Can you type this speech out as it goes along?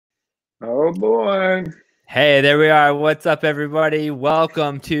Oh boy. Hey, there we are. What's up, everybody?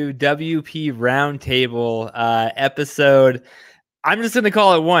 Welcome to WP Roundtable episode. I'm just going to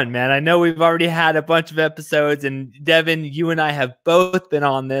call it one, man. I know we've already had a bunch of episodes, and Devin, you and I have both been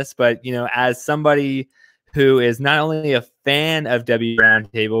on this, but, as somebody who is not only a fan of WP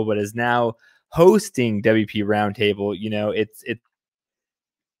Roundtable, but is now hosting WP Roundtable, it's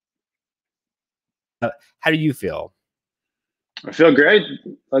how do you feel? I feel great.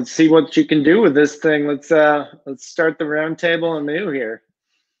 Let's see what you can do with this thing. Let's start the round table anew here.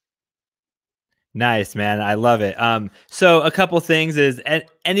 Nice, man. I love it. So a couple things is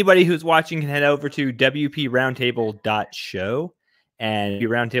anybody who's watching can head over to wproundtable.show, and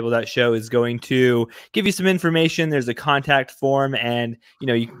wproundtable.show is going to give you some information. There's a contact form, and you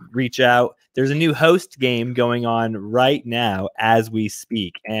can reach out. There's a new host game going on right now as we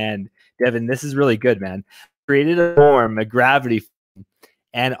speak. And Devin, this is really good, man. Created a form, a gravity form,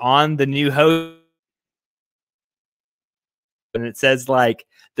 and on the new host, and it says like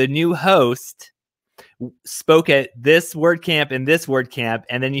the new host spoke at this WordCamp and this WordCamp,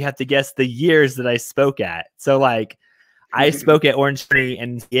 and then you have to guess the years that I spoke at. So like I spoke at Orange Tree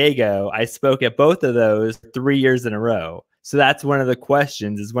and Diego. I spoke at both of those 3 years in a row. So that's one of the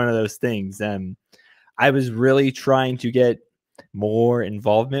questions, is one of those things. I was really trying to get more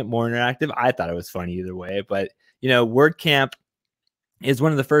involvement, more interactive. I thought it was fun either way, but WordCamp is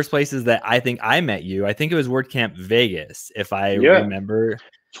one of the first places that I think I met you. I think it was WordCamp Vegas, if I remember.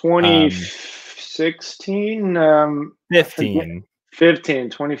 2016,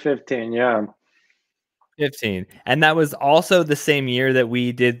 2015, yeah. 15. And that was also the same year that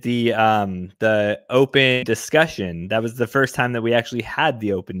we did the open discussion. That was the first time that we actually had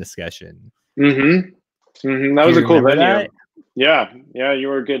the open discussion. That was a cool venue. Yeah, you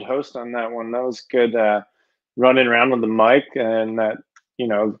were a good host on that one. That was good, running around with the mic and that,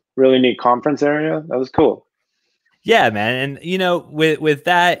 really neat conference area. That was cool. Yeah, man. And, with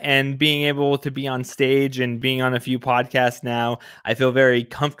that and being able to be on stage and being on a few podcasts now, I feel very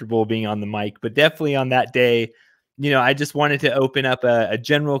comfortable being on the mic. But definitely on that day, I just wanted to open up a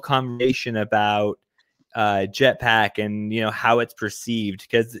general conversation about Jetpack and, how it's perceived,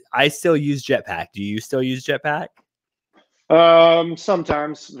 because I still use Jetpack. Do you still use Jetpack?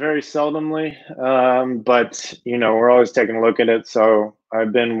 Sometimes, very seldomly. But we're always taking a look at it. So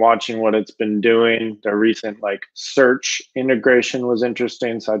I've been watching what it's been doing. The recent search integration was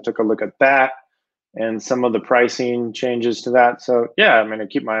interesting. So I took a look at that and some of the pricing changes to that. So yeah, I'm going to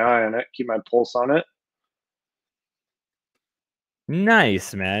keep my eye on it, keep my pulse on it.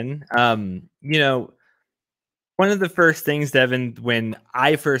 Nice, man. One of the first things, Devin, when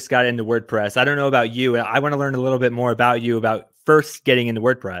I first got into WordPress, I don't know about you, I want to learn a little bit more about you about first getting into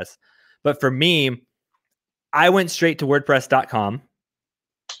WordPress. But for me, I went straight to WordPress.com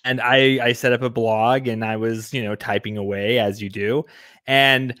and I set up a blog, and I was, typing away as you do.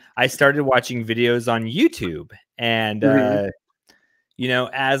 And I started watching videos on YouTube. And, as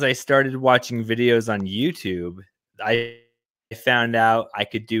I started watching videos on YouTube, I found out I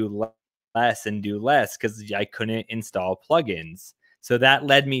could do less and do less because I couldn't install plugins. So that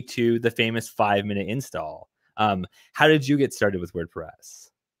led me to the famous 5-minute install. How did you get started with WordPress?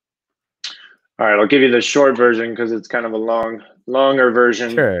 All right, I'll give you the short version because it's kind of a longer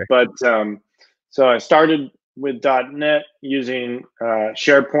version. Sure. But so I started with .NET using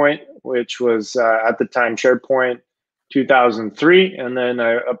SharePoint, which was at the time SharePoint 2003, and then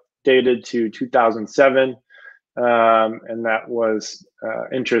I updated to 2007. And that was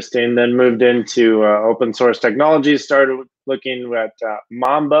interesting. Then moved into open source technologies, started looking at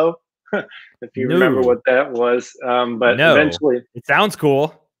Mambo, if you remember what that was. But eventually... It sounds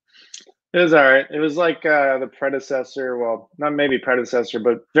cool. It was all right. It was like the predecessor, well, not maybe predecessor,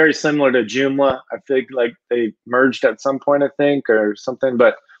 but very similar to Joomla. I think like they merged at some point, I think, or something,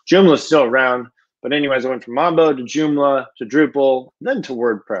 but Joomla's still around. But anyways, I went from Mambo to Joomla to Drupal, then to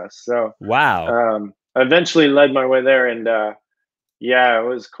WordPress. So wow. I eventually led my way there, and yeah, it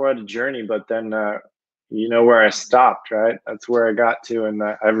was quite a journey. But then, where I stopped, right? That's where I got to, and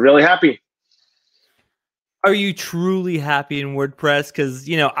I'm really happy. Are you truly happy in WordPress? Because,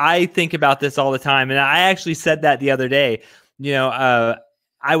 I think about this all the time, and I actually said that the other day. I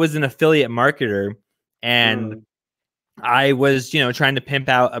was an affiliate marketer, and I was, trying to pimp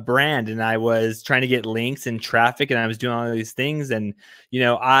out a brand, and I was trying to get links and traffic, and I was doing all of these things. And,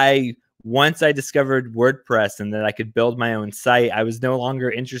 once I discovered WordPress and that I could build my own site, I was no longer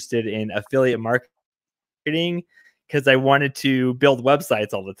interested in affiliate marketing because I wanted to build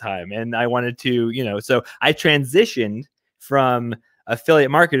websites all the time. And I wanted to, so I transitioned from affiliate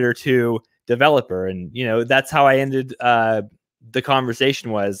marketer to developer. And, that's how I ended the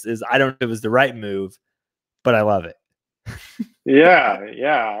conversation was, is I don't know if it was the right move, but I love it.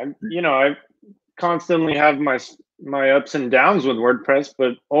 Yeah. You know, I constantly have my ups and downs with WordPress,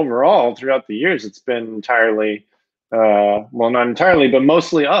 but overall, throughout the years, it's been entirely, well, not entirely, but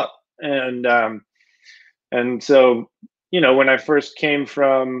mostly up. And so, you know, when I first came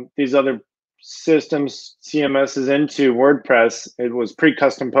from these other systems, CMSs into WordPress, it was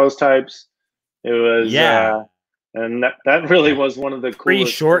pre-custom post types. It was, Yeah. and that really was one of the Free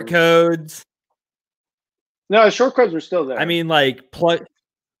coolest short things. codes. No, shortcodes were still there. I mean, like,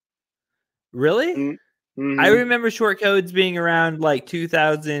 really? Mm-hmm. I remember short codes being around like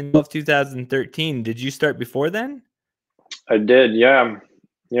 2012, 2013. Did you start before then? I did, yeah.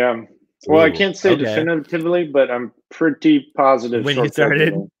 Well, I Ooh, can't say okay. definitively, but I'm pretty positive When you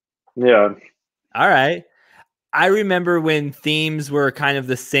started? Yeah. All right. I remember when themes were kind of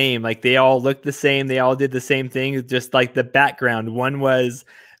the same, like they all looked the same, they all did the same thing, just like the background. One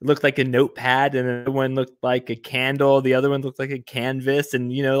looked like a notepad, and another one looked like a candle, the other one looked like a canvas,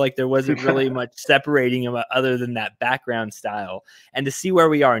 and you know, like there wasn't really much separating them other than that background style. And to see where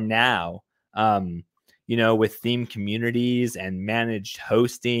we are now, you know, with theme communities and managed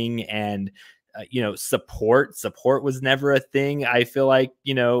hosting and you know, support was never a thing. I feel like,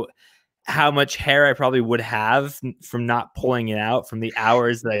 you know, how much hair I probably would have from not pulling it out, from the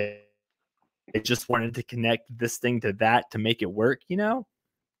hours that I just wanted to connect this thing to that to make it work, you know?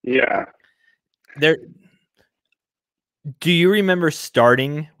 Yeah. Do you remember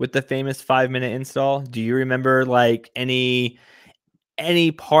starting with the famous 5-minute install? Do you remember like any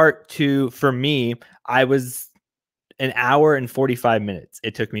part to, for me, I was an hour and 45 minutes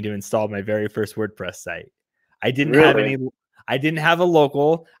it took me to install my very first WordPress site. I didn't have a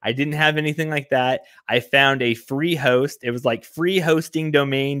local. I didn't have anything like that. I found a free host. It was like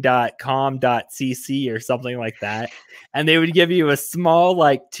freehostingdomain.com.cc or something like that. And they would give you a small,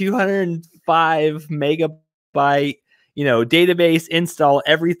 like 205 megabyte, you know, database, install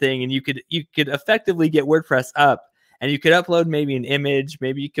everything. And you could effectively get WordPress up, and you could upload maybe an image,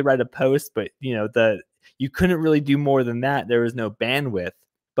 maybe you could write a post, but you know, you couldn't really do more than that. There was no bandwidth.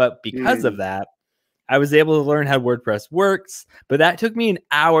 But because of that, I was able to learn how WordPress works, but that took me an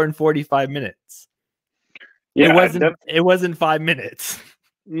hour and 45 minutes. Yeah, it wasn't 5 minutes.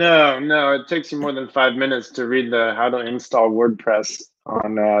 No, it takes you more than 5 minutes to read the how to install WordPress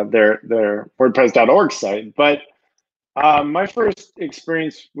on their WordPress.org site. But my first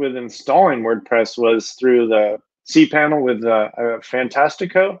experience with installing WordPress was through the cPanel with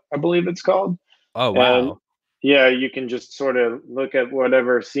Fantastico, I believe it's called. Oh, wow. And yeah, you can just sort of look at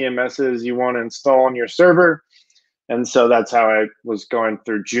whatever CMSs you want to install on your server. And so that's how I was going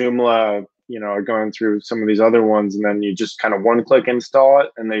through Joomla, you know, going through some of these other ones. And then you just kind of one-click install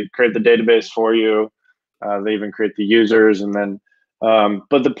it, and they create the database for you. They even create the users. And then,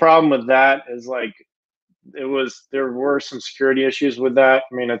 but the problem with that is like, there were some security issues with that.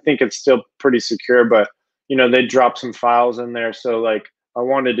 I mean, I think it's still pretty secure, but you know, they dropped some files in there. So like, I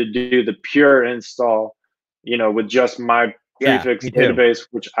wanted to do the pure install, you know, with just my prefix database,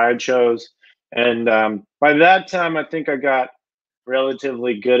 which I chose. And by that time, I think I got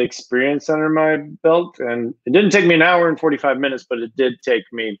relatively good experience under my belt. And it didn't take me an hour and 45 minutes, but it did take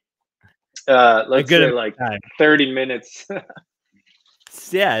me, let's say like 30 minutes.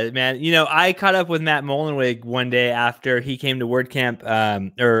 Yeah, man. You know, I caught up with Matt Molenweg one day after he came to WordCamp,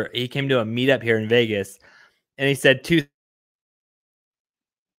 or he came to a meetup here in Vegas, and he said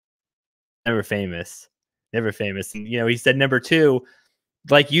never famous. And, you know, he said number 2,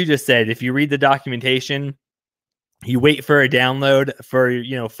 like you just said, if you read the documentation, you wait for a download for,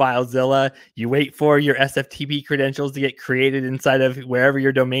 you know, FileZilla. You wait for your SFTP credentials to get created inside of wherever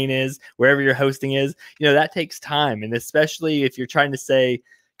your domain is, wherever your hosting is. You know, that takes time. And especially if you're trying to say,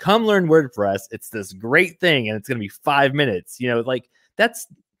 come learn WordPress, it's this great thing and it's going to be 5 minutes. You know, like that's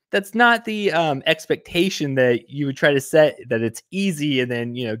not the expectation that you would try to set, that it's easy and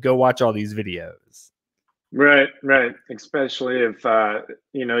then, you know, go watch all these videos. Right. Especially if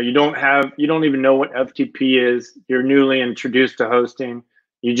you know, you don't even know what FTP is. You're newly introduced to hosting.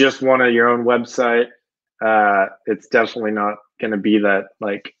 You just want your own website. It's definitely not going to be that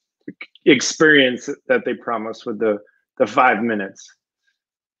like experience that they promise with the 5 minutes.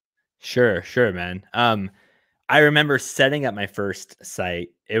 Sure, man. I remember setting up my first site.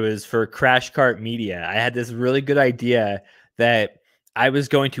 It was for Crash Cart Media. I had this really good idea that I was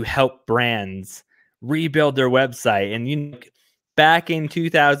going to help brands rebuild their website. And you know, back in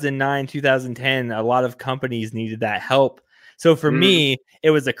 2009, 2010, a lot of companies needed that help. So for Mm. me,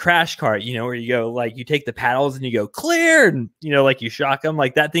 it was a crash cart, where you go, like, you take the paddles and you go clear, and like you shock them,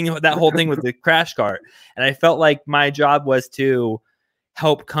 like that thing, that whole thing with the crash cart. And I felt like my job was to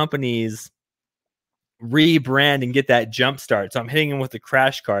help companies rebrand and get that jump start. So I'm hitting them with the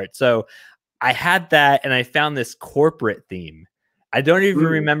crash cart. So I had that, and I found this corporate theme. I don't even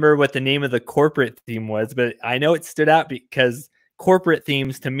remember what the name of the corporate theme was, but I know it stood out because corporate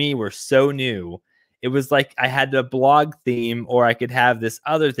themes to me were so new. It was like I had a blog theme, or I could have this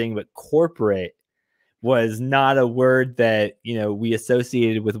other thing, but corporate was not a word that, we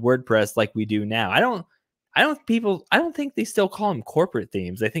associated with WordPress like we do now. I don't think they still call them corporate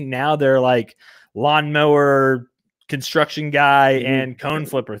themes. I think now they're like lawnmower, construction guy, and cone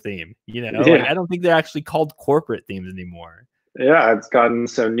flipper theme. Like, I don't think they're actually called corporate themes anymore. Yeah, it's gotten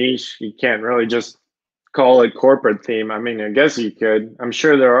so niche. You can't really just call it corporate theme. I mean, I guess you could. I'm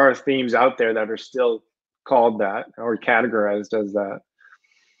sure there are themes out there that are still called that or categorized as that.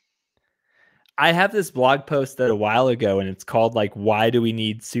 I have this blog post that a while ago, and it's called like, why do we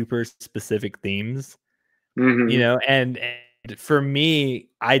need super specific themes? And for me,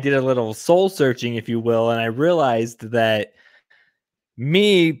 I did a little soul searching, if you will, and I realized that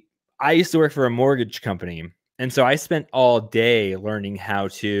I used to work for a mortgage company. And so I spent all day learning how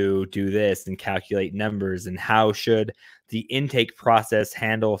to do this and calculate numbers, and how should the intake process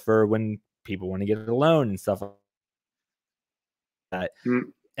handle for when people want to get a loan and stuff like that.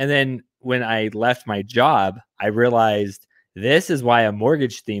 And then when I left my job, I realized this is why a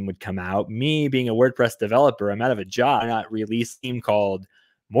mortgage theme would come out. Me being a WordPress developer, I'm out of a job. I not release a theme called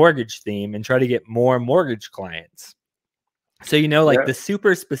mortgage theme and try to get more mortgage clients. So, like the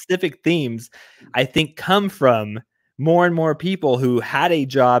super specific themes, I think, come from more and more people who had a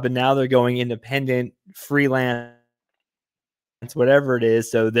job and now they're going independent, freelance, whatever it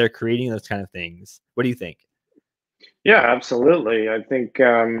is. So they're creating those kind of things. What do you think? Yeah, absolutely. I think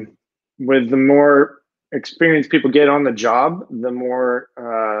with the more experience people get on the job, the more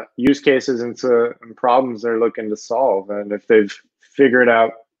use cases and problems they're looking to solve. And if they've figured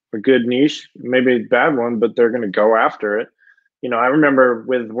out a good niche, maybe a bad one, but they're going to go after it. I remember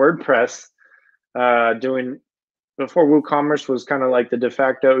with WordPress doing before WooCommerce was kind of like the de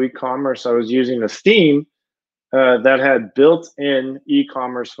facto e-commerce. I was using a theme that had built-in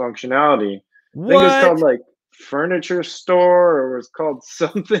e-commerce functionality. I think it was called like Furniture Store, or it was called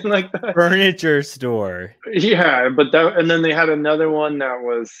something like that. Furniture Store. Yeah, but and then they had another one that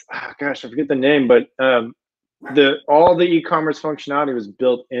was, gosh, I forget the name, but all the e-commerce functionality was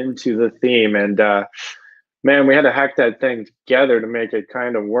built into the theme, and man, we had to hack that thing together to make it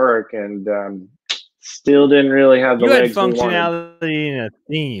kind of work, and still didn't really have the legs we wanted. You had functionality in a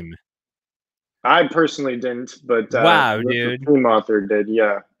theme. I personally didn't, but wow, dude, the theme author did.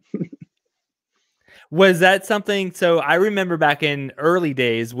 Yeah. Was that something? So I remember back in early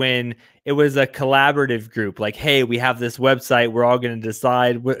days when it was a collaborative group, like, hey, we have this website, we're all going to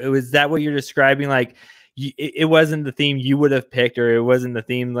decide. Was that what you're describing? Like, it wasn't the theme you would have picked, or it wasn't the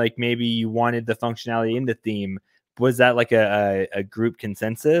theme, like maybe you wanted the functionality in the theme. Was that like a group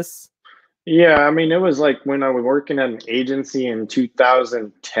consensus? Yeah, I mean, it was like when I was working at an agency in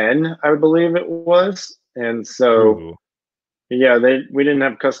 2010, I believe it was. And so, yeah, we didn't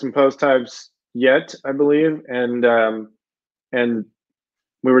have custom post types yet, I believe. And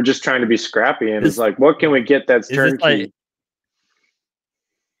we were just trying to be scrappy. And it's like, what can we get that's turnkey?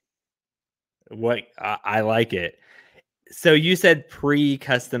 I like it. So you said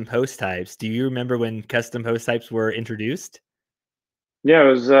pre-custom post types. Do you remember when custom post types were introduced? Yeah, it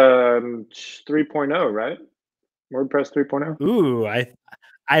was 3.0, right? WordPress 3.0. Ooh,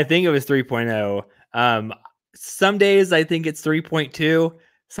 I think it was 3.0. Some days I think it's 3.2.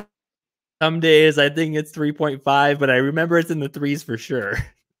 Some days I think it's 3.5, but I remember it's in the threes for sure.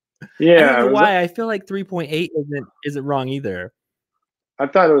 Yeah, I don't know why. I feel like 3.8 isn't wrong either. I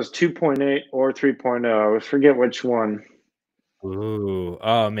thought it was 2.8 or 3.0. I forget which one. Ooh,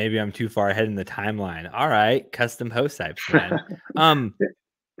 oh, maybe I'm too far ahead in the timeline. All right, custom host types, man.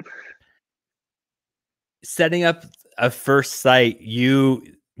 Setting up a first site,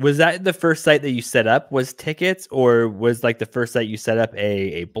 was that the first site that you set up was tickets, or was like the first site you set up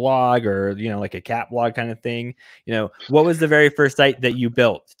a blog, or like a cat blog kind of thing? What was the very first site that you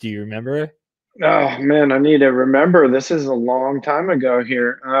built? Do you remember? Oh man, I need to remember. This is a long time ago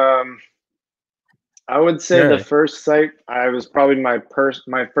here. I would say the first site I was probably my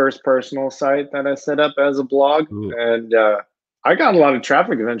first personal site that I set up as a blog. Ooh. And I got a lot of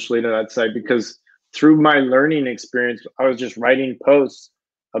traffic eventually to that site because through my learning experience, I was just writing posts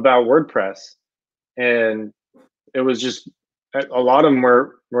about WordPress, and it was just a lot of them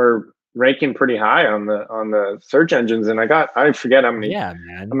were ranking pretty high on the search engines, and I forget how Yeah,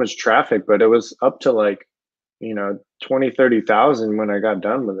 man. much traffic, but it was up to like, 20, 30,000 when I got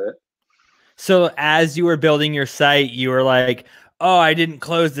done with it. So as you were building your site, you were like, oh, I didn't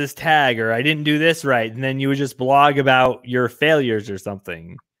close this tag, or I didn't do this right. And then you would just blog about your failures or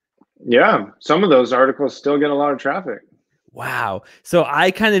something. Yeah, some of those articles still get a lot of traffic. Wow. So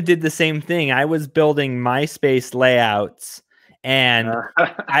I kind of did the same thing. I was building MySpace layouts, and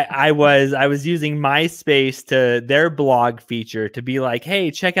I was using MySpace to their blog feature to be like,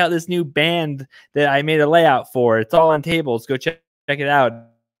 hey, check out this new band that I made a layout for. It's all on tables. Go check it out.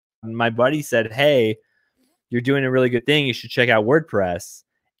 And my buddy said, hey, you're doing a really good thing. You should check out WordPress.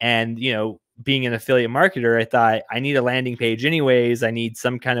 And, being an affiliate marketer, I thought I need a landing page anyways. I need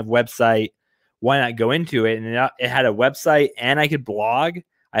some kind of website. Why not go into it? And it had a website and I could blog.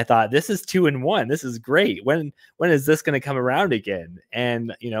 I thought, this is 2-in-1. This is great. When is this going to come around again?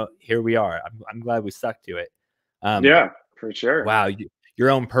 And, here we are. I'm glad we stuck to it. Yeah, for sure. Wow.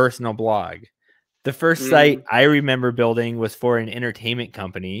 Your own personal blog. The first site I remember building was for an entertainment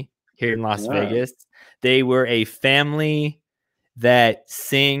company here in Las Vegas. They were a family that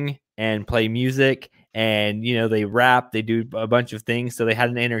sing and play music, and they rap, they do a bunch of things. So they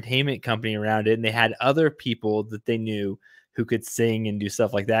had an entertainment company around it, and they had other people that they knew who could sing and do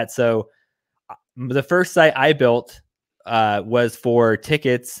stuff like that. So the first site I built was for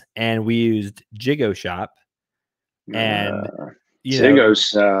tickets, and we used Jigo Shop. And Jigo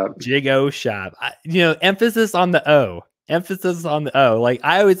Shop. Jigo Shop. Emphasis on the O. Emphasis on the O. Like,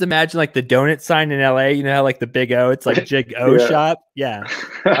 I always imagine like the donut sign in LA, how like the big O, it's like Jig O Shop. Yeah.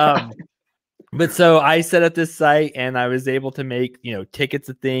 But so I set up this site, and I was able to make, tickets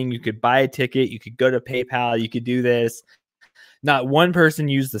a thing. You could buy a ticket, you could go to PayPal, you could do this. Not one person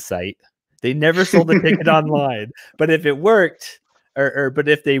used the site. They never sold the ticket online. But if it worked, but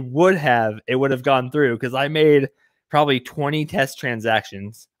if they would have, it would have gone through, because I made probably 20 test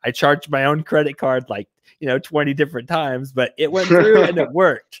transactions. I charged my own credit card 20 different times, but it went through and it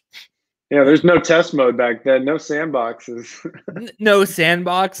worked. Yeah, there's no test mode back then. No sandboxes. No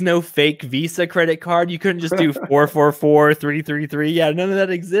sandbox, no fake Visa credit card. You couldn't just do 444 333. Yeah, none of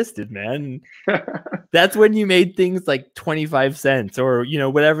that existed, man. That's when you made things like 25 cents or,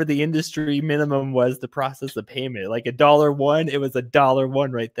 whatever the industry minimum was to process a payment. Like $1, it was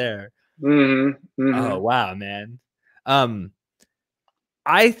 $1 right there. Oh, wow, man.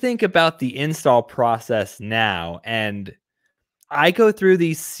 I think about the install process now, and I go through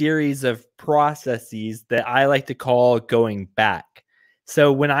these series of processes that I like to call going back.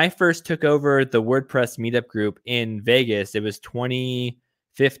 So when I first took over the WordPress meetup group in Vegas, it was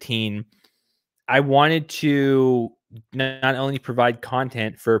 2015. I wanted to not only provide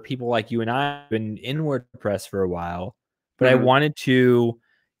content for people like you and I have been in WordPress for a while, but I wanted to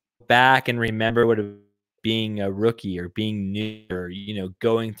go back and remember what being a rookie or being new, or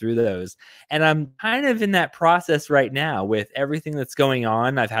going through those. And I'm kind of in that process right now with everything that's going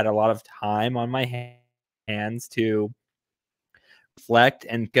on. I've had a lot of time on my hands to reflect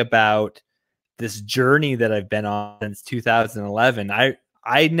and think about this journey that I've been on since 2011.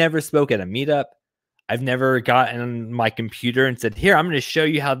 I never spoke at a meetup. I've never gotten on my computer and said, here, I'm going to show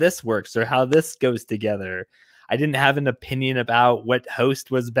you how this works or how this goes together. I didn't have an opinion about what host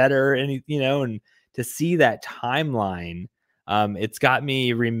was better, and to see that timeline, it's got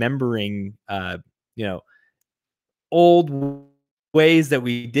me remembering, old ways that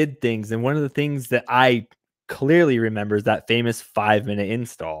we did things. And one of the things that I clearly remember is that famous 5-minute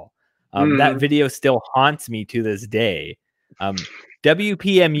install. That video still haunts me to this day.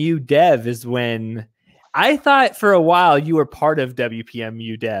 WPMU Dev is when I thought for a while you were part of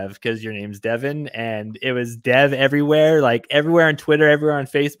WPMU Dev because your name's Devin, and it was Dev everywhere, like everywhere on Twitter, everywhere on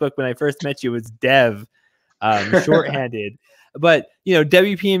Facebook. When I first met you, it was Dev, shorthanded. But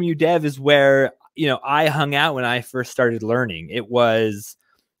WPMU Dev is where I hung out when I first started learning. It was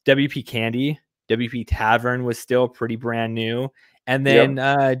WP Candy, WP Tavern was still pretty brand new, and then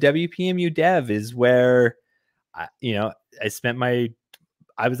WPMU Dev is where I spent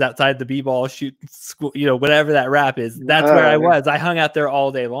I was outside the b-ball shoot school, whatever that rap is. That's where I was. I hung out there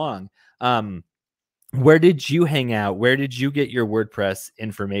all day long. Where did you hang out? Where did you get your WordPress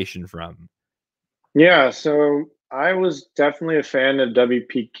information from? Yeah, so I was definitely a fan of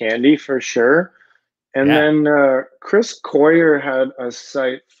WP Candy for sure. And then Chris Coyer had a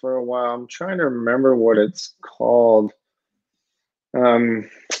site for a while. I'm trying to remember what it's called. Oh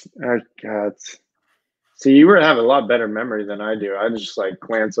God. See, you have a lot better memory than I do. I just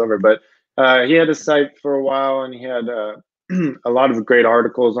glance over. But he had a site for a while, and he had a lot of great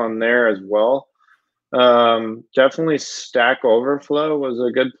articles on there as well. Definitely Stack Overflow was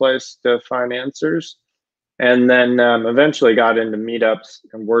a good place to find answers. And then eventually got into meetups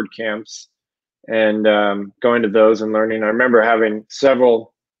and WordCamps and going to those and learning. I remember having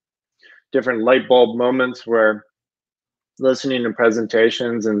several different light bulb moments where listening to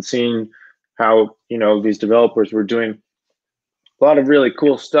presentations and seeing how, you know, these developers were doing a lot of really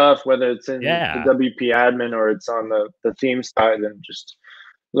cool stuff, whether it's in the Yeah. WP admin or it's on the theme side, and just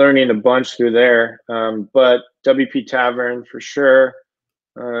learning a bunch through there. But WP Tavern for sure.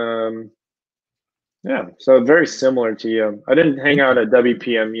 Um, yeah, so very similar to you. I didn't hang out at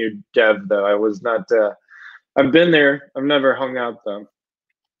WPMU Dev though. I was not. I've been there. I've never hung out though.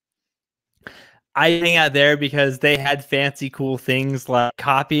 I hang out there because they had fancy, cool things like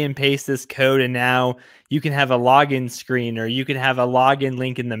copy and paste this code, and now you can have a login screen, or you can have a login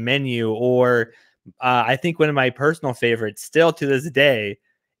link in the menu, or I think one of my personal favorites, still to this day,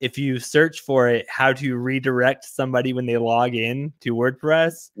 if you search for it, how to redirect somebody when they log in to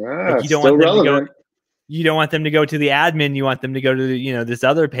WordPress. Like, Yeah, you don't still want them to go. relevant. You don't want them to go to the admin. You want them to go to, you know, this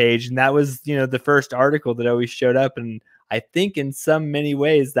other page. And that was, you know, the first article that always showed up. And I think in some many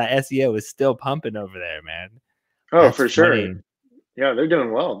ways that SEO is still pumping over there, man. Oh, That's for sure. funny. Yeah, they're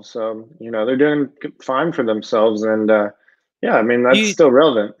doing well. So, you know, they're doing fine for themselves. And yeah, I mean, that's You, still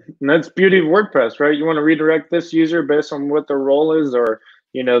relevant. And that's beauty of WordPress, right? You want to redirect this user based on what their role is, or,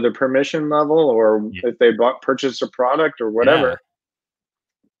 you know, their permission level, or if they purchased a product or yeah. whatever.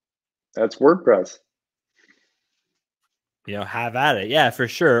 That's WordPress. You know, have at it. Yeah, for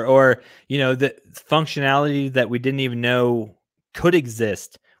sure. Or, you know, the functionality that we didn't even know could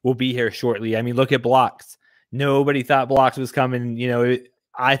exist will be here shortly. I mean, look at blocks. Nobody thought blocks was coming. You know,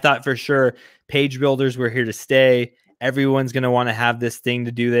 I thought for sure page builders were here to stay. Everyone's going to want to have this thing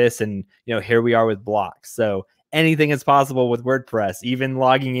to do this. And, you know, here we are with blocks. So anything is possible with WordPress, even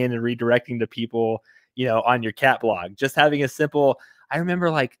logging in and redirecting to people, you know, on your cat blog. Just having a simple, I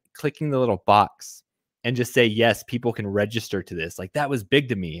remember like clicking the little box and just say, yes, people can register to this. Like, that was big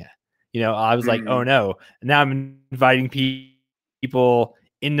to me. You know, I was like, oh no, now I'm inviting people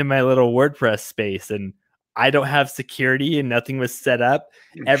into my little WordPress space, and I don't have security and nothing was set up.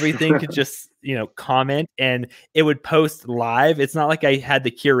 Everything could just, you know, comment and it would post live. It's not like I had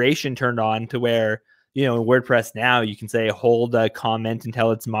the curation turned on to where, you know, in WordPress now you can say hold a comment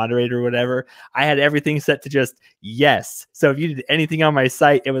until it's moderated or whatever. I had everything set to just yes. So if you did anything on my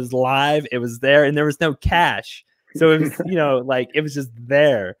site, it was live, it was there, and there was no cache. So it was, you know, like it was just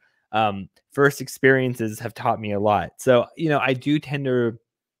there. First experiences have taught me a lot. So, you know, I do tend to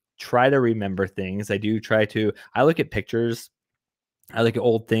try to remember things. I look at pictures, I look at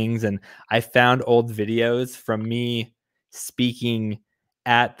old things, and I found old videos from me speaking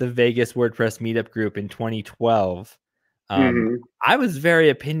at the Vegas WordPress meetup group in 2012. I was very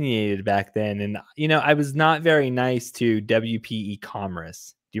opinionated back then, and you know, I was not very nice to WP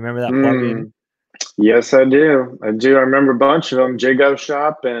e-commerce. Do you remember that plugin? Yes, I do. I do. I remember a bunch of them: Jago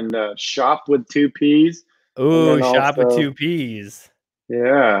Shop and Shop with two P's. And Oh, then shop with also, two P's.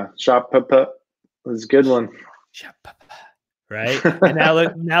 yeah, Shop was a good one. Right. And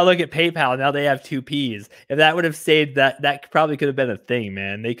now look at PayPal. Now they have two P's. If that would have stayed, that probably could have been a thing,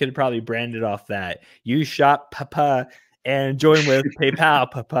 man. They could have probably branded off that. You shop papa and join with PayPal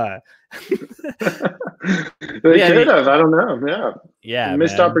papa. They Yeah, could have. I don't know. Yeah. yeah,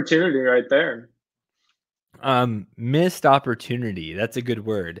 Missed man. opportunity right there. Missed opportunity. That's a good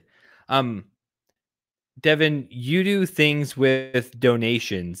word. Devin, you do things with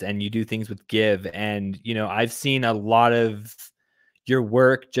donations and you do things with Give. And, you know, I've seen a lot of your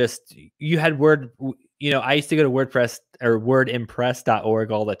work. Just, you had you know, I used to go to WordPress or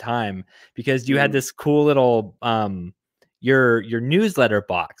wordimpress.org all the time because you had this cool little, your newsletter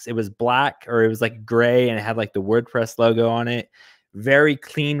box. It was black, or it was like gray, and it had like the WordPress logo on it. Very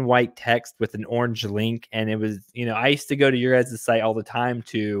clean white text with an orange link. And it was, you know, I used to go to your guys' site all the time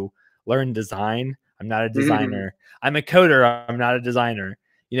to learn design. I'm not a designer. I'm a coder. I'm not a designer,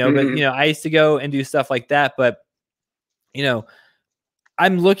 you know, but, you know, I used to go and do stuff like that. But, you know,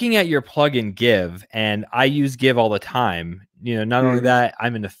 I'm looking at your plugin Give, and I use Give all the time. You know, not only that,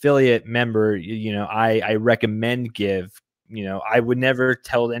 I'm an affiliate member. You know, I recommend Give. You know, I would never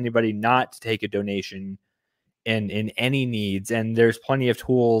tell anybody not to take a donation in any needs. And there's plenty of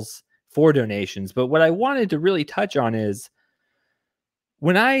tools for donations. But what I wanted to really touch on is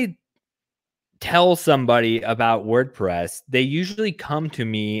when I tell somebody about WordPress, they usually come to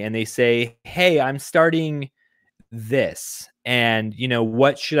me and they say, hey, I'm starting this, and, you know,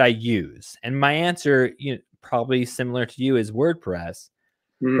 what should I use? And my answer, you know, probably similar to you, is WordPress.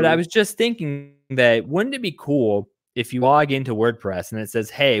 But I was just thinking that wouldn't it be cool if you log into WordPress and it says,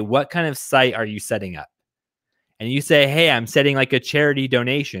 hey, what kind of site are you setting up? And you say, hey, I'm setting like a charity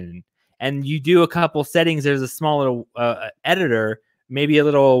donation. And you do a couple settings. There's a small little editor, maybe a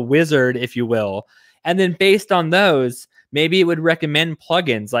little wizard, if you will. And then based on those, maybe it would recommend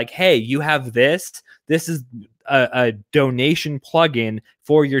plugins like, hey, you have this. This is a donation plugin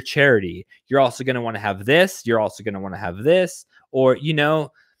for your charity. You're also going to want to have this. You're also going to want to have this. Or, you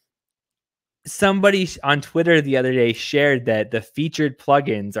know, somebody on Twitter the other day shared that the featured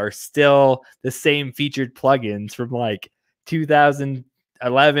plugins are still the same featured plugins from like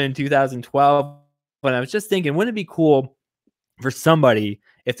 2011, 2012. And I was just thinking, wouldn't it be cool for somebody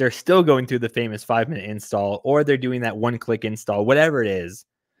if they're still going through the famous 5-minute install, or they're doing that one-click install, whatever it is,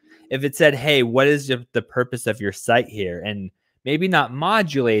 if it said, hey, what is the purpose of your site here? And maybe not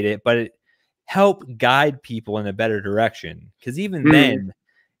modulate it, but help guide people in a better direction. Because even then,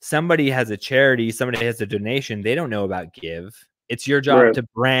 somebody has a charity, somebody has a donation, they don't know about Give. It's your job to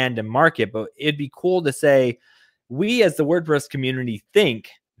brand and market, but it'd be cool to say, we as the WordPress community think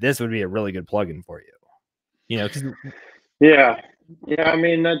this would be a really good plugin for you. You know, because yeah, I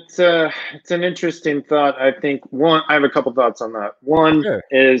mean, that's it's an interesting thought. I think I have a couple thoughts on that. One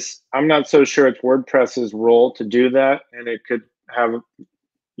is I'm not so sure it's WordPress's role to do that, and it could have,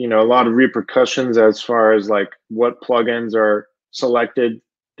 you know, a lot of repercussions as far as like what plugins are selected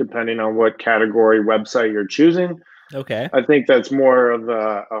depending on what category website you're choosing. Okay. I think that's more of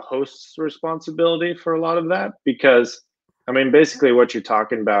a host's responsibility for a lot of that, because I mean, basically what you're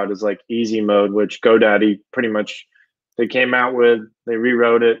talking about is like easy mode, which GoDaddy pretty much, they came out with, they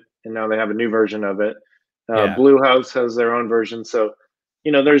rewrote it, and now they have a new version of it. Bluehost has their own version. So,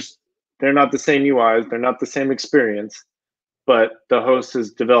 you know, they're not the same UIs, they're not the same experience, but the host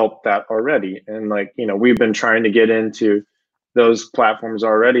has developed that already. And like, you know, we've been trying to get into those platforms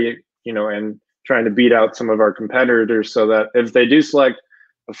already, you know, and trying to beat out some of our competitors so that if they do select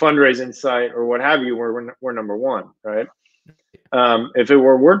a fundraising site or what have you, we're number one, right? If it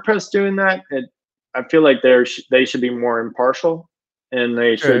were WordPress doing that, I feel like they should be more impartial, and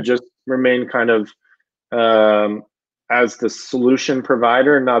they should just remain kind of as the solution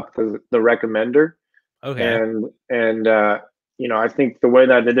provider, not the recommender. Okay. And you know, I think the way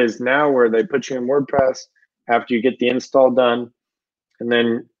that it is now, where they put you in WordPress after you get the install done, and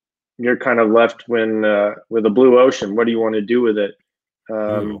then you're kind of left with a blue ocean. What do you want to do with it?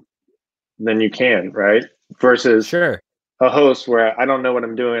 Then you can, right? Versus a host where I don't know what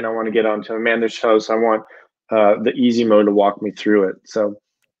I'm doing. I want to get onto a managed host. I want the easy mode to walk me through it. So,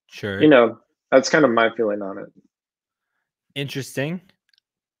 you know, that's kind of my feeling on it. Interesting.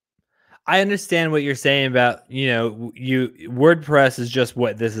 I understand what you're saying about, you know, WordPress is just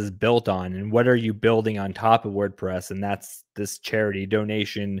what this is built on, and what are you building on top of WordPress? And that's this charity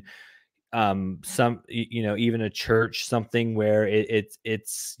donation, some, you know, even a church, something where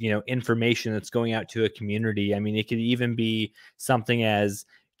it's, you know, information that's going out to a community. I mean, it could even be something as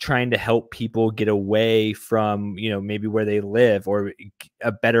trying to help people get away from, you know, maybe where they live, or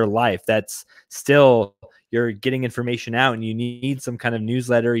a better life. That's still, you're getting information out, and you need some kind of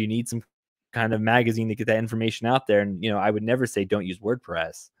newsletter, you need some kind of magazine to get that information out there. And, you know, I would never say don't use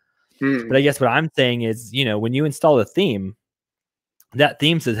WordPress. But I guess what I'm saying is, you know, when you install a theme, that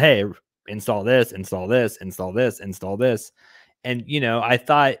theme says, hey, install this, install this, install this, install this. And, you know, I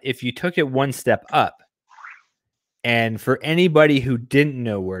thought if you took it one step up, and for anybody who didn't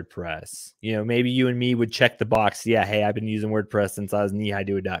know WordPress, you know, maybe you and me would check the box. Yeah, hey, I've been using WordPress since I was knee-high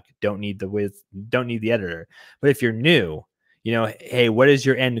to a duck. Don't need the editor. But if you're new, you know, hey, what is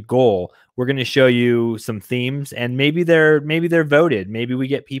your end goal? We're going to show you some themes, and maybe they're voted. Maybe we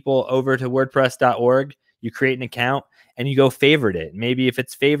get people over to WordPress.org. You create an account and you go favorite it. Maybe if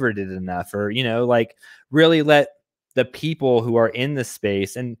it's favorited enough, or, you know, like really let the people who are in the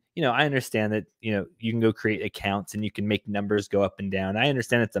space. And, you know, I understand that, you know, you can go create accounts and you can make numbers go up and down. I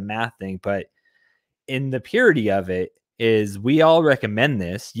understand it's a math thing, but in the purity of it is, we all recommend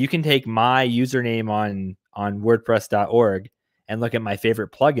this. You can take my username on WordPress.org and look at my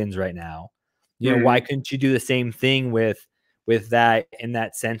favorite plugins right now. You know, why couldn't you do the same thing with that, in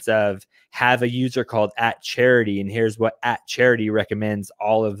that sense of have a user called @charity, and here's what @charity recommends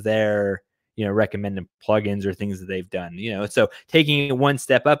all of their, you know, recommended plugins or things that they've done, you know. So taking it one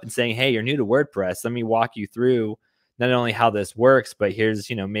step up and saying, hey, you're new to WordPress, let me walk you through not only how this works, but here's,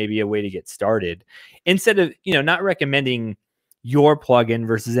 you know, maybe a way to get started, instead of, you know, not recommending your plugin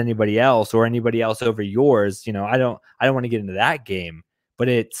versus anybody else, or anybody else over yours. You know, I don't want to get into that game, but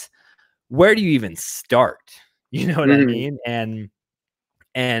it's, where do you even start? You know what I mean?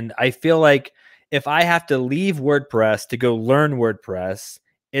 And I feel like if I have to leave WordPress to go learn WordPress,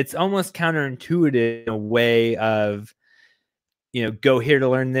 it's almost counterintuitive in a way of, you know, go here to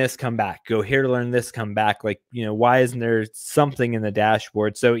learn this, come back, go here to learn this, come back. Like, you know, why isn't there something in the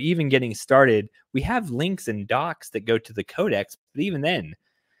dashboard? So even getting started, we have links and docs that go to the codex, but even then,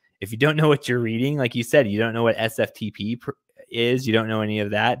 if you don't know what you're reading, like you said, you don't know what SFTP is, you don't know any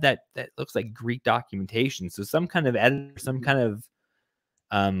of that, that looks like Greek documentation. So some kind of editor, some kind of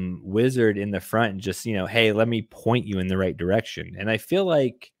wizard in the front, just, you know, hey, let me point you in the right direction. And I feel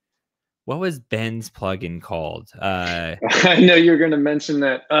like, what was Ben's plugin called? I know you're going to mention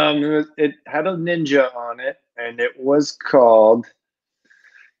that. It had a ninja on it, and it was called,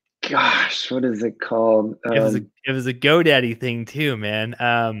 gosh, what is it called? It was a GoDaddy thing too, man.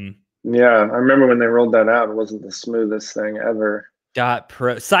 Yeah, I remember when they rolled that out. It wasn't the smoothest thing ever.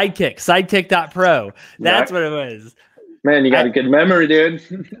 .pro sidekick.pro. That's what it was. Man, you got a good memory,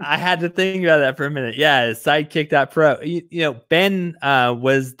 dude. I had to think about that for a minute. Yeah, sidekick.pro. You know, Ben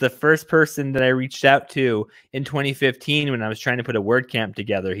was the first person that I reached out to in 2015 when I was trying to put a WordCamp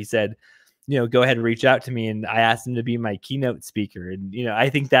together. He said, you know, go ahead and reach out to me. And I asked him to be my keynote speaker. And, you know, I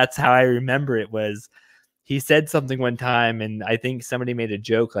think that's how I remember it was, he said something one time, and I think somebody made a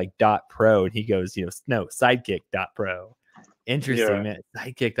joke like .pro, and he goes, you know, no, sidekick.pro. Interesting, man.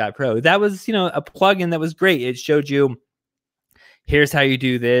 Sidekick.pro. That was, you know, a plugin that was great. It showed you, here's how you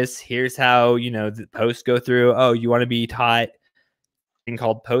do this. Here's how, you know, the posts go through. Oh, you want to be taught thing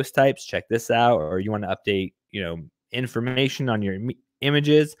called post types? Check this out. Or you want to update, you know, information on your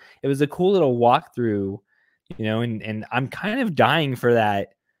images. It was a cool little walkthrough, you know, and I'm kind of dying for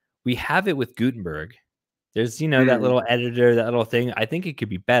that. We have it with Gutenberg. There's, you know, that little editor, that little thing. I think it could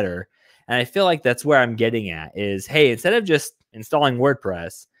be better. And I feel like that's where I'm getting at is, hey, instead of just installing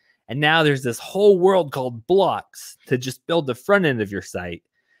WordPress, and now there's this whole world called blocks to just build the front end of your site,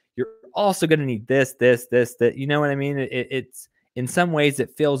 you're also going to need this, that. You know what I mean? It's in some ways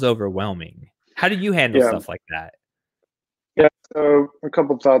it feels overwhelming. How do you handle stuff like that? Yeah, so a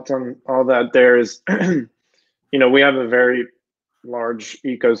couple thoughts on all that. There is, you know, we have a very large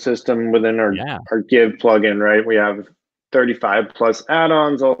ecosystem within our Give plugin, right? We have 35 plus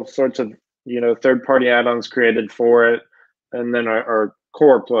add-ons, all sorts of, you know, third-party add-ons created for it, and then our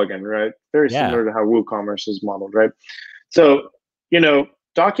core plugin, right? Very similar to how WooCommerce is modeled, right? So, you know,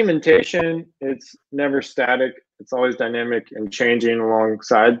 documentation, it's never static. It's always dynamic and changing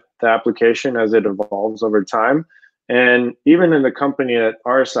alongside the application as it evolves over time. And even in the company at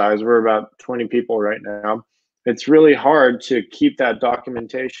our size, we're about 20 people right now. It's really hard to keep that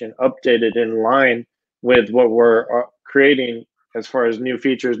documentation updated in line with what we're creating as far as new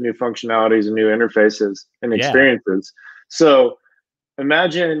features, new functionalities, and new interfaces and experiences. So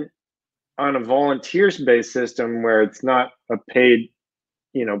imagine on a volunteers-based system where it's not a paid,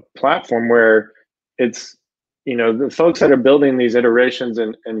 you know, platform, where it's, you know, the folks that are building these iterations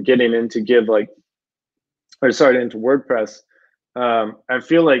and getting into Give, like, or sorry, into WordPress. I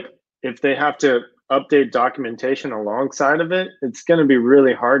feel like if they have to update documentation alongside of it, it's going to be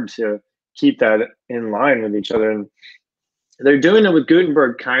really hard to keep that in line with each other. And they're doing it with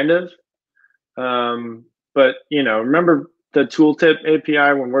Gutenberg, kind of. But, you know, remember the tooltip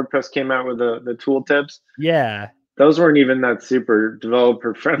API when WordPress came out with the tooltips? Yeah. Those weren't even that super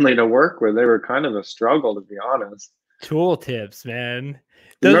developer friendly to work with. They were kind of a struggle, to be honest. Tooltips, man.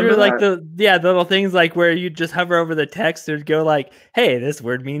 Those were like the little things like where you just hover over the text and go like, hey, this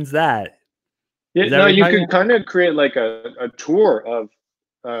word means that. Yeah, no, you could kind of create like a tour of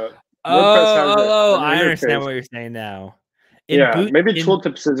WordPress has I understand what you're saying now. Maybe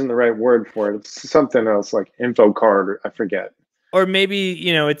tooltips isn't the right word for it. It's something else like info card, or I forget. Or maybe,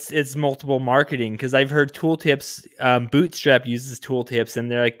 you know, it's multiple marketing, because I've heard tooltips. Bootstrap uses tooltips,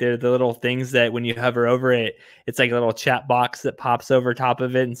 and they're the little things that when you hover over it, it's like a little chat box that pops over top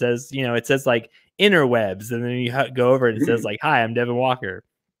of it and says, you know, it says like interwebs, and then you go over it and it says like, hi, I'm Devin Walker.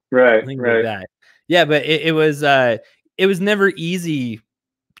 Right, things like that. Yeah, but it was never easy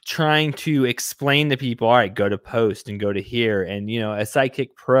trying to explain to people, all right, go to post and go to here. And, you know, a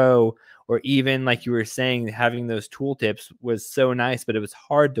Sidekick Pro, or even like you were saying, having those tooltips was so nice, but it was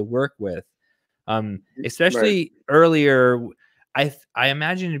hard to work with. Especially earlier. I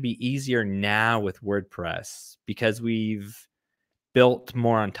imagine it'd be easier now with WordPress because we've built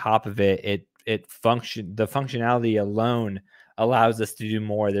more on top of it. The functionality alone allows us to do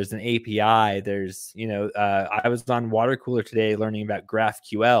more. There's an API. There's, you know, I was on Water Cooler today learning about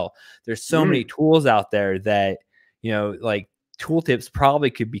GraphQL. There's so many tools out there that, you know, like tooltips probably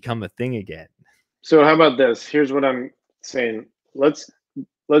could become a thing again. So how about this? Here's what I'm saying. Let's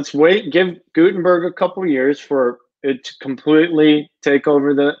wait, give Gutenberg a couple years for it to completely take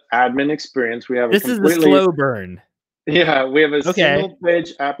over the admin experience. We have this is the slow burn. Yeah, we have a Okay. single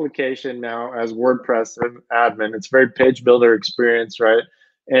page application now as WordPress and admin. It's a very page builder experience, right?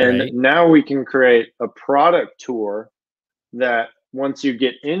 And Right. now we can create a product tour that once you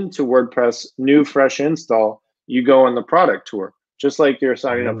get into WordPress, new fresh install, you go on the product tour, just like you're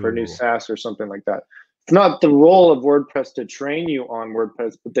signing up for a new Ooh. SaaS or something like that. It's not the role of WordPress to train you on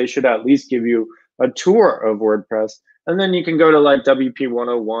WordPress, but they should at least give you a tour of WordPress. And then you can go to like WP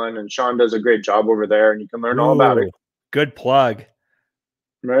 101, and Sean does a great job over there, and you can learn all about it, Ooh. Good plug.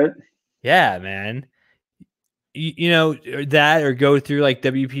 right? Yeah, man. You know, that, or go through like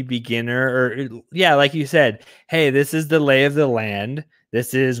WP Beginner, or yeah, like you said, hey, this is the lay of the land.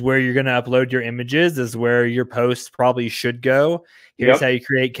 This is where you're going to upload your images. This is where your posts probably should go. Here's Yep. how you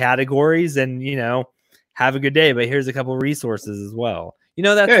create categories, and, you know, have a good day. But here's a couple resources as well. You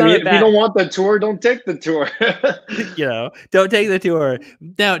know, Yeah, that's and not a if you bad, don't want the tour, don't take the tour. you know, don't take the tour.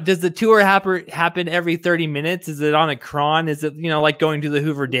 Now, does the tour happen every 30 minutes? Is it on a cron? Is it, you know, like going to the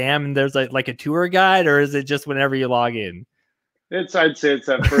Hoover Dam and there's like a tour guide, or is it just whenever you log in? I'd say it's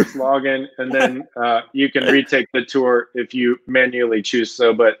that first login, and then you can retake the tour if you manually choose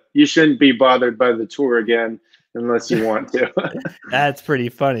so. But you shouldn't be bothered by the tour again unless you want to. That's pretty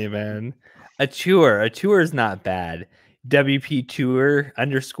funny, man. A tour is not bad. WP tour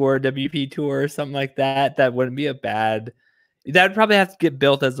underscore WP tour or something like that. That wouldn't be a bad. That would probably have to get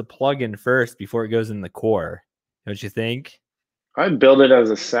built as a plugin first before it goes in the core. Don't you think? I'd build it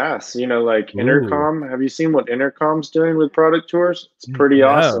as a SaaS, like Ooh, Intercom. Have you seen what Intercom's doing with product tours? It's pretty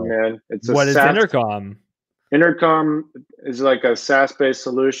awesome, no. man. It's a What is SaaS. intercom? Intercom is like a SaaS-based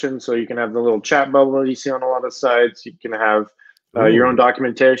solution, so you can have the little chat bubble you see on a lot of sites. You can have your own Ooh,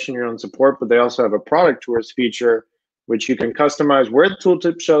 documentation, your own support, but they also have a product tours feature, which you can customize where the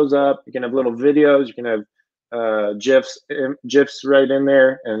tooltip shows up. You can have little videos. You can have GIFs right in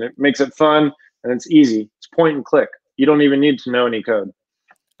there, and it makes it fun and it's easy. It's point and click. You don't even need to know any code.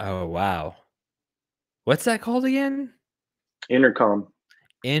 oh wow. What's that called again? Intercom.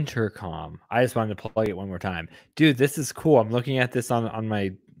 Intercom. I just wanted to plug it one more time. Dude, this is cool. I'm looking at this on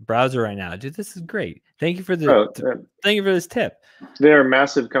my browser right now. Dude, this is great. Thank you for Oh, thank you for this tip. they're a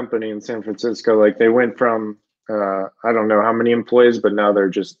massive company in San Francisco. Like they went from I don't know how many employees, but now they're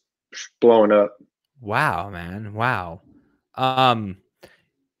just blowing up. Wow, man. Wow. Um,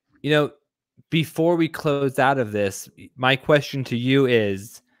 you know, before we close out of this, my question to you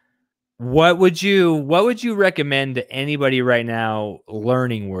is what would you recommend to anybody right now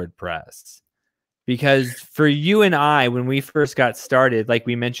learning WordPress? Because for you and I, when we first got started, like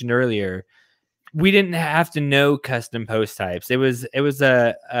we mentioned earlier, we didn't have to know custom post types. It was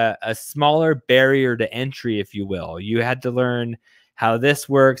a smaller barrier to entry, if you will. You had to learn how this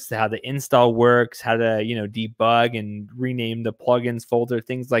works, how the install works, how to, you know, debug and rename the plugins folder,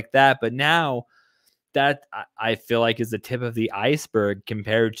 things like that. But now that I feel like is the tip of the iceberg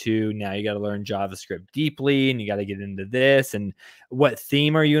compared to now you got to learn JavaScript deeply and you got to get into this. And what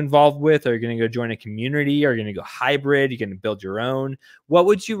theme are you involved with? Are you going to go join a community? Are you going to go hybrid? You're going to build your own? What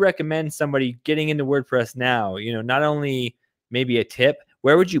would you recommend somebody getting into WordPress now? You know, not only maybe a tip,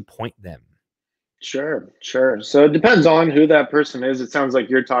 where would you point them? Sure, sure. So it depends on who that person is. It sounds like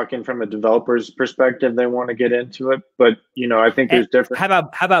you're talking from a developer's perspective. They want to get into it, but I think And there's different.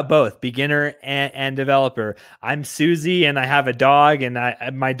 how about both beginner and developer? I'm Susie and I have a dog and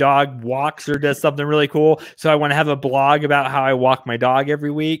my dog walks or does something really cool. So I want to have a blog about how I walk my dog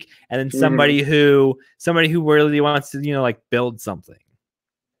every week. And then Mhm. somebody who really wants to, you know, like build something.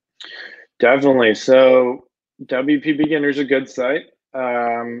 Definitely. So WP Beginner is a good site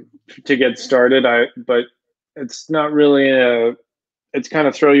to get started. But it's not really a. It's kind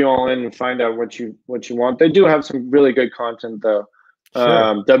of throw you all in and find out what you want. They do have some really good content though.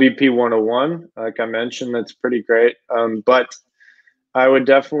 Sure. WP 101, like I mentioned, that's pretty great. But I would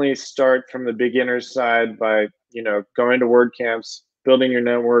definitely start from the beginner's side by going to WordCamps, building your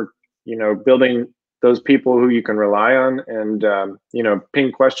network, building those people who you can rely on, and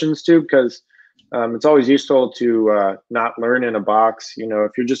ping questions to, because it's always useful to not learn in a box.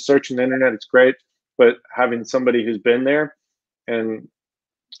 If you're just searching the internet, it's great, but having somebody who's been there and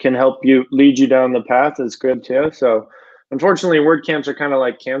can help you lead you down the path is good too. So unfortunately, WordCamps are kind of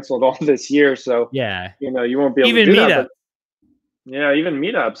like canceled all this year, so Yeah. you won't be able to Even do that. But meetup. yeah, even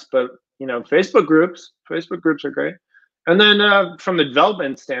meetups, but Facebook groups are great. And then from the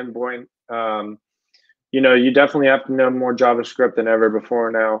development standpoint, you definitely have to know more JavaScript than ever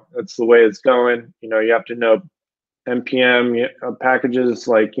before now. That's the way it's going. You have to know npm packages.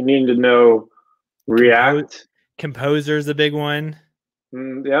 Like you need to know Compose React. Composer is a big one.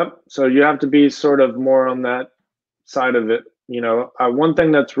 Yep. So you have to be sort of more on that side of it. One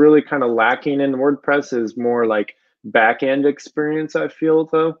thing that's really kind of lacking in WordPress is more like back end experience, I feel,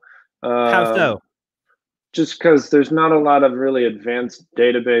 though. How so? Just because there's not a lot of really advanced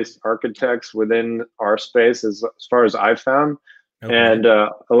database architects within our space, as far as I've found, Okay. and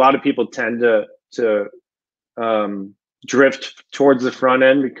a lot of people tend to drift towards the front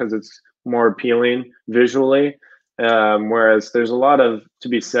end because it's more appealing visually. Whereas there's a lot of to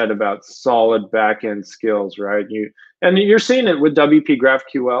be said about solid back end skills, right? You're seeing it with WP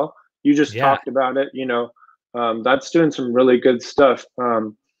GraphQL. You just Yeah. talked about it. That's doing some really good stuff.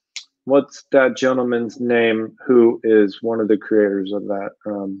 What's that gentleman's name who is one of the creators of that?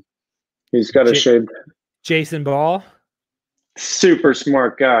 He's got a shaved. Jason Ball. Super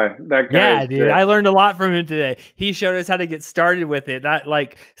smart guy. That guy Yeah, is dude. great. I learned a lot from him today. He showed us how to get started with it.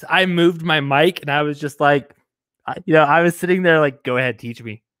 I moved my mic and I was just like, I was sitting there like, go ahead, teach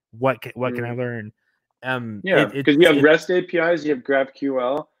me. What can I learn? Yeah, because you have REST APIs, you have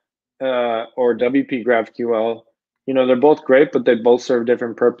GraphQL or WP GraphQL. They're both great, but they both serve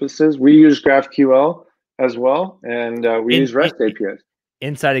different purposes. We use GraphQL as well, and we use REST APIs.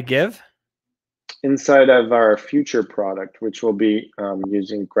 Inside of Give? Inside of our future product, which will be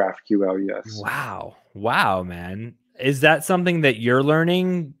using GraphQL, yes. Wow, man. Is that something that you're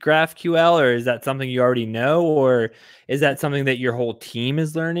learning, GraphQL, or is that something you already know, or is that something that your whole team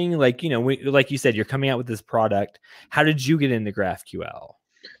is learning? Like, like you said, you're coming out with this product. How did you get into GraphQL?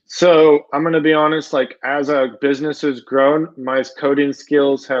 So I'm going to be honest, like as a business has grown, my coding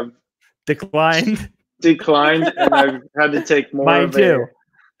skills have declined, and I've had to take more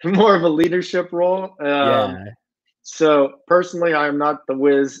of a leadership role. Yeah. So personally, I'm not the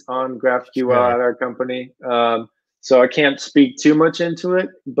whiz on GraphQL at our company. So I can't speak too much into it,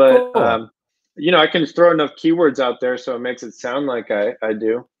 but cool. I can throw enough keywords out there so it makes it sound like I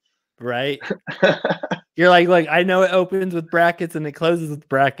do. Right. You're like, I know it opens with brackets and it closes with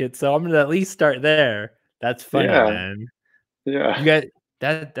brackets, so I'm gonna at least start there. That's funny, man. Yeah. You got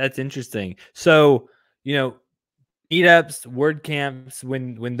that's interesting. So, meetups, WordCamps,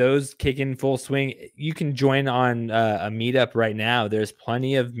 when those kick in full swing, you can join on a meetup right now. There's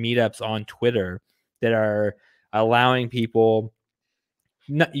plenty of meetups on Twitter that are allowing people.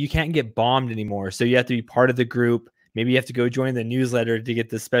 You can't get bombed anymore, so you have to be part of the group. Maybe you have to go join the newsletter to get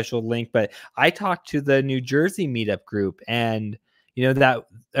the special link. But I talked to the New Jersey meetup group, and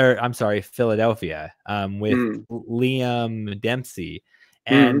I'm sorry, Philadelphia, with Liam Dempsey.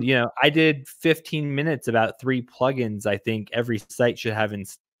 And, I did 15 minutes about 3 plugins I think every site should have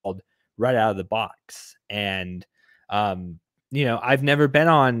installed right out of the box. And, I've never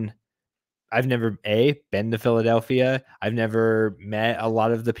been to Philadelphia. I've never met a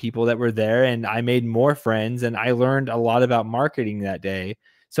lot of the people that were there, and I made more friends and I learned a lot about marketing that day.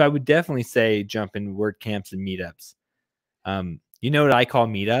 So I would definitely say jump in WordCamps and meetups. You know what I call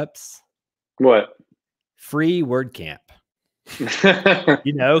meetups? What? Free WordCamp.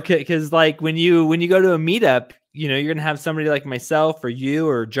 Because like when you go to a meetup, you're gonna have somebody like myself or you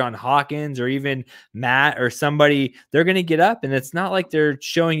or John Hawkins or even Matt or somebody. They're gonna get up, and it's not like they're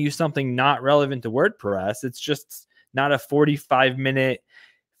showing you something not relevant to WordPress. It's just not a 45-minute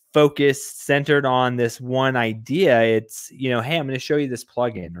focus centered on this one idea. It's, hey, I'm going to show you this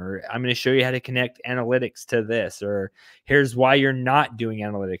plugin, or I'm going to show you how to connect analytics to this, or here's why you're not doing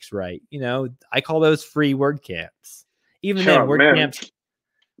analytics right. I call those free WordCamps. Even then, WordCamps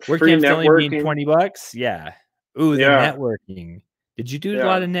only mean $20. Yeah. Ooh, the networking. Did you do a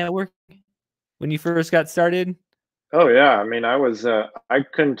lot of networking when you first got started? Oh yeah. I mean, I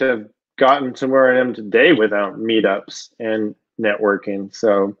couldn't have gotten to where I am today without meetups and networking.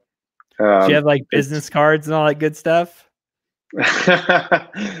 So do you have like business cards and all that good stuff?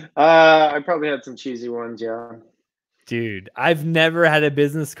 I probably had some cheesy ones. Yeah. Dude, I've never had a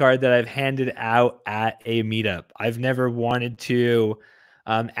business card that I've handed out at a meetup. I've never wanted to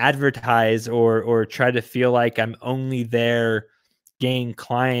advertise or try to feel like I'm only there gain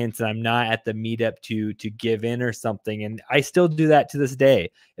clients and I'm not at the meetup to give in or something. And I still do that to this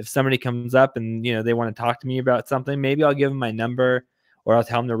day. If somebody comes up and they want to talk to me about something, maybe I'll give them my number or I'll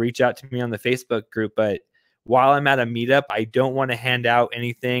tell them to reach out to me on the Facebook group. But while I'm at a meetup, I don't want to hand out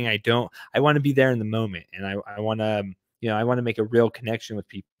anything. I want to be there in the moment, and I want to, I want to make a real connection with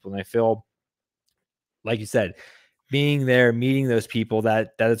people. And I feel, like you said, being there, meeting those people,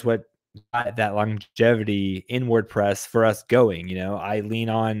 that is what got that longevity in WordPress for us going. I lean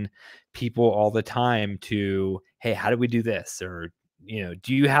on people all the time to, hey, how do we do this? Or, do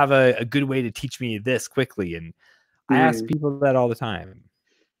you have a good way to teach me this quickly? And I ask people that all the time.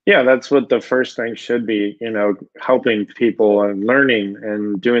 Yeah, that's what the first thing should be, helping people and learning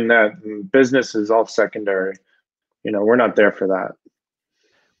and doing that. And business is all secondary. We're not there for that.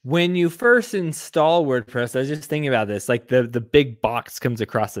 When you first install WordPress, I was just thinking about this. Like the big box comes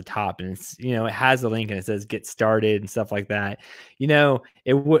across the top, and it's, you know, it has a link and it says "Get Started" and stuff like that. You know,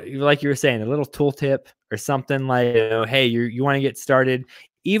 it would, like you were saying, a little tooltip or something like, you know, hey, you want to get started.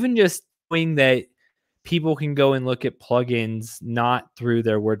 Even just knowing that people can go and look at plugins not through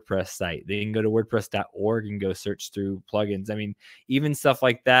their WordPress site. They can go to WordPress.org and go search through plugins. I mean, even stuff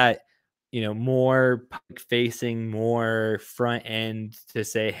like that, you know, more public facing, more front end to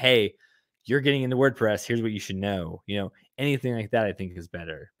say, hey, you're getting into WordPress. Here's what you should know. You know, anything like that, I think is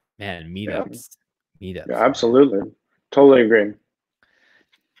better. Man, Yeah, yeah, meetups, man. absolutely. Totally agree.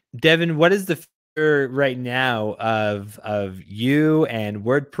 Devin, what is the future right now of you and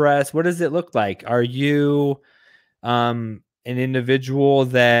WordPress? What does it look like? Are you an individual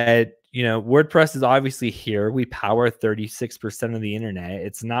that, you know, WordPress is obviously here. We power 36% of the internet.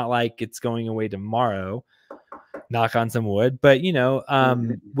 It's not like it's going away tomorrow, knock on some wood. But, you know,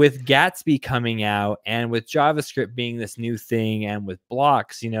 Mhm. with Gatsby coming out and with JavaScript being this new thing and with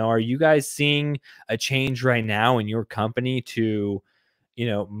blocks, you know, are you guys seeing a change right now in your company to, you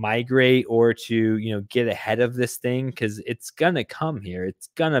know, migrate or to, you know, get ahead of this thing? Because it's gonna come here. It's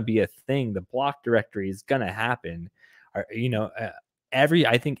gonna be a thing. The block directory is gonna happen. You know,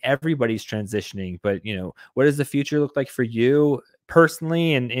 I think everybody's transitioning, but, you know, what does the future look like for you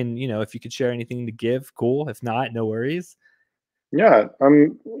personally? And you know, if you could share anything to give, cool. If not, no worries. Yeah,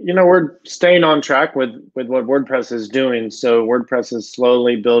 you know, we're staying on track with what WordPress is doing. So WordPress is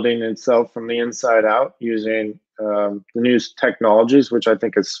slowly building itself from the inside out using the new technologies, which I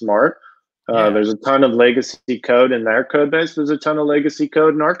think is smart. Yeah. There's a ton of legacy code in their code base. There's a ton of legacy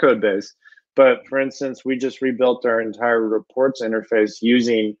code in our code base. But for instance, we just rebuilt our entire reports interface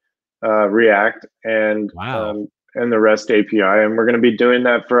using React Wow. and the REST API, and we're going to be doing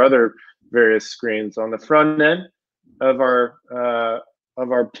that for other various screens on the front end of our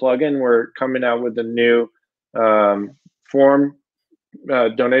plugin. We're coming out with a new form,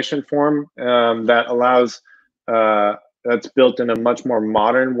 donation form that allows that's built in a much more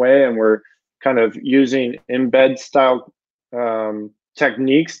modern way, and we're kind of using embed style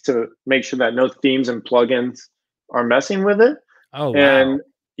techniques to make sure that no themes and plugins are messing with it. Oh, wow. And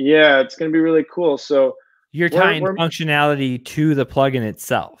yeah, it's going to be really cool. So You're we're tying we're functionality to the plugin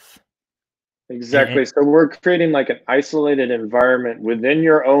itself. And exactly. So we're creating like an isolated environment within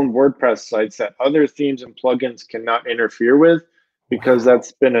your own WordPress sites that other themes and plugins cannot interfere with, because wow.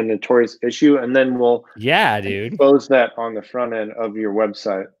 that's been a notorious issue. And then we'll Yeah, dude. expose that on the front end of your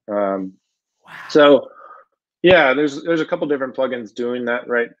website. Wow. So yeah, there's a couple different plugins doing that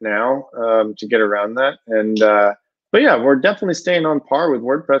right now to get around that. And but yeah, we're definitely staying on par with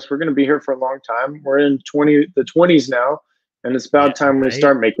WordPress. We're going to be here for a long time. We're in the 20s now, and it's Yeah, about time we right.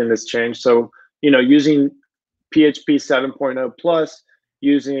 start making this change. So, you know, using PHP 7.0 plus,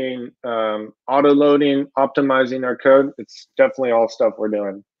 using auto loading, optimizing our code, it's definitely all stuff we're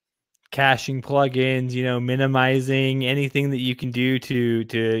doing. Caching plugins, you know, minimizing anything that you can do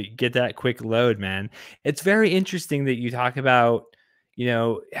to get that quick load, man. It's very interesting that you talk about, you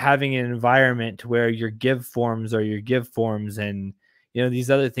know, having an environment to where your give forms are your give forms and, you know, these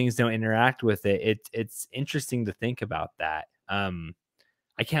other things don't interact with it. It's interesting to think about that.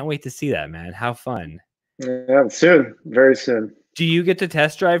 I can't wait to see that, man. How fun. Yeah, soon, very soon. Do you get to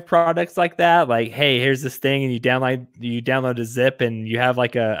test drive products like that? Like, hey, here's this thing, and you download a zip, and you have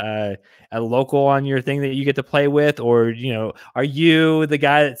like a local on your thing that you get to play with, or, you know, are you the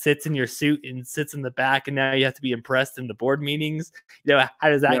guy that sits in your suit and sits in the back, and now you have to be impressed in the board meetings? You know, how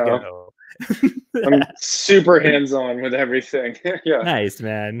does that No, go? I'm super hands on with everything. Yeah, Nice,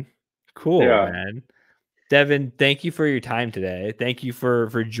 man. Cool, yeah, man. Devin, thank you for your time today. Thank you for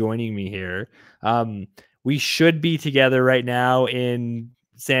joining me here. Um, we should be together right now in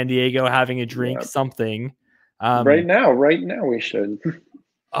San Diego having a drink, yeah. something. Right now we should.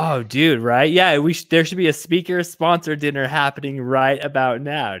 Oh, dude, right? Yeah, there should be a speaker sponsor dinner happening right about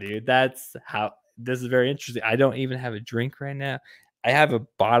now, dude. That's how this is very interesting. I don't even have a drink right now. I have a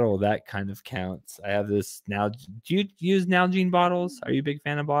bottle that kind of counts. I have this now. Do you use Nalgene bottles? Are you a big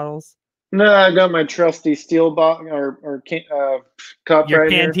fan of bottles? No, I got my trusty steel bottle or cup Your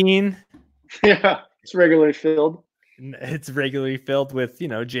right here. canteen? Yeah, it's regularly filled. It's regularly filled with, you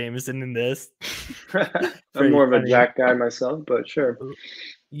know, Jameson in this. I'm Pretty more of a funny. Jack guy myself, but sure.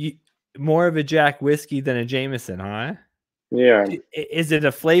 You more of a Jack whiskey than a Jameson, huh? Yeah, Is it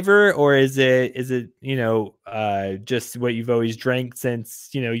a flavor or is it, you know, just what you've always drank since,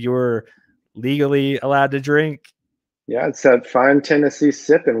 you know, you were legally allowed to drink? yeah, it's that fine Tennessee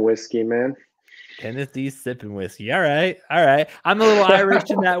sipping whiskey, man. Tennessee sipping whiskey. All right. All right. I'm a little Irish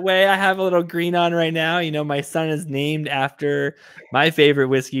in that way. I have a little green on right now. You know, my son is named after my favorite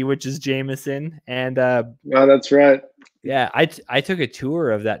whiskey, which is Jameson. And Oh, that's right. yeah, I took a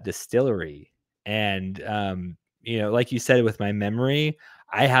tour of that distillery. And you know, like you said, with my memory,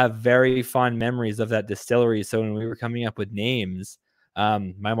 I have very fond memories of that distillery. So when we were coming up with names,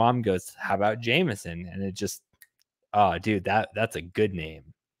 my mom goes, "How about Jameson?" And it just, oh, dude, that's a good name.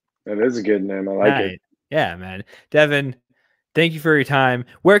 That is a good name. I like Nice. it. Yeah, man. Devin, thank you for your time.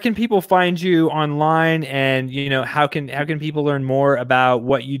 Where can people find you online, and you know, how can people learn more about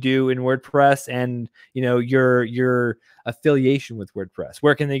what you do in WordPress and you know your affiliation with WordPress?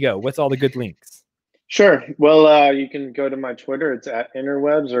 Where can they go? What's all the good links? Sure. Well, you can go to my Twitter. It's at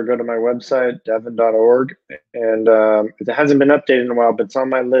interwebs, or go to my website, devin.org. And it hasn't been updated in a while, but it's on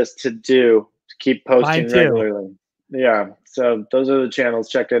my list to do, to keep posting Mine too. regularly. Yeah. So those are the channels.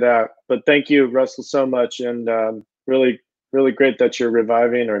 Check it out. But thank you, Russell, so much. And really, really great that you're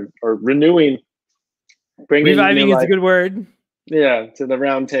reviving or renewing, bringing new Reviving is a life. good word. Yeah, to the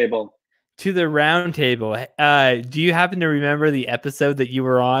round table. To the round table. Do you happen to remember the episode that you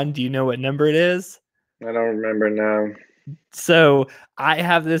were on? Do you know what number it is? I don't remember now. So I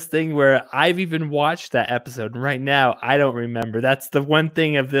have this thing where I've even watched that episode. And right now, I don't remember. That's the one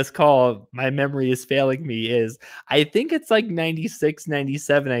thing of this call. My memory is failing me is I think it's like 96,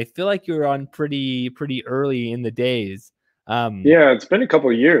 97. I feel like you were on pretty early in the days. Yeah, it's been a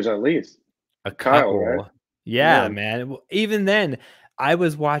couple of years at least. A Kyle, right? couple. Yeah, man. Well, even then, I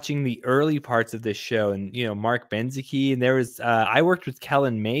was watching the early parts of this show, and you know, Mark Benzicky, and there was I worked with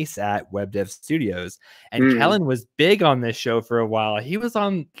Kellen Mace at Web Dev Studios, and Kellen was big on this show for a while. He was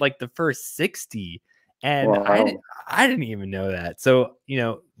on like the first 60, and Wow. I didn't even know that. So, you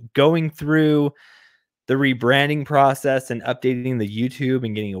know, going through the rebranding process and updating the YouTube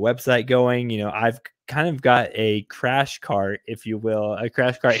and getting a website going, you know, I've kind of got a crash cart, if you will, a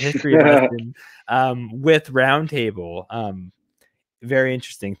crash cart history lesson with Roundtable. Very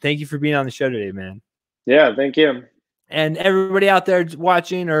interesting. Thank you for being on the show today, man. Yeah, thank you. And everybody out there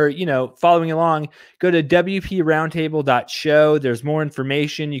watching or, you know, following along, go to wproundtable.show. There's more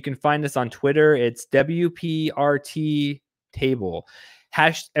information. You can find us on Twitter. It's WPRT table.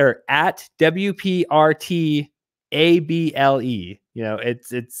 Or at WPRT ABLE. You know,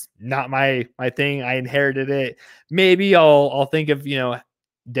 it's not my thing. I inherited it. Maybe I'll think of, you know,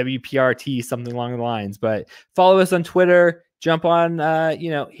 WPRT, something along the lines, but follow us on Twitter, jump on you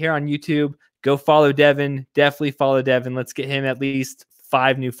know, here on YouTube, go follow Devin. Definitely follow Devin. Let's get him at least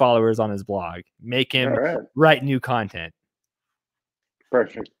 5 new followers on his blog. Make him write new content.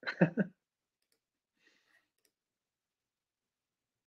 Perfect.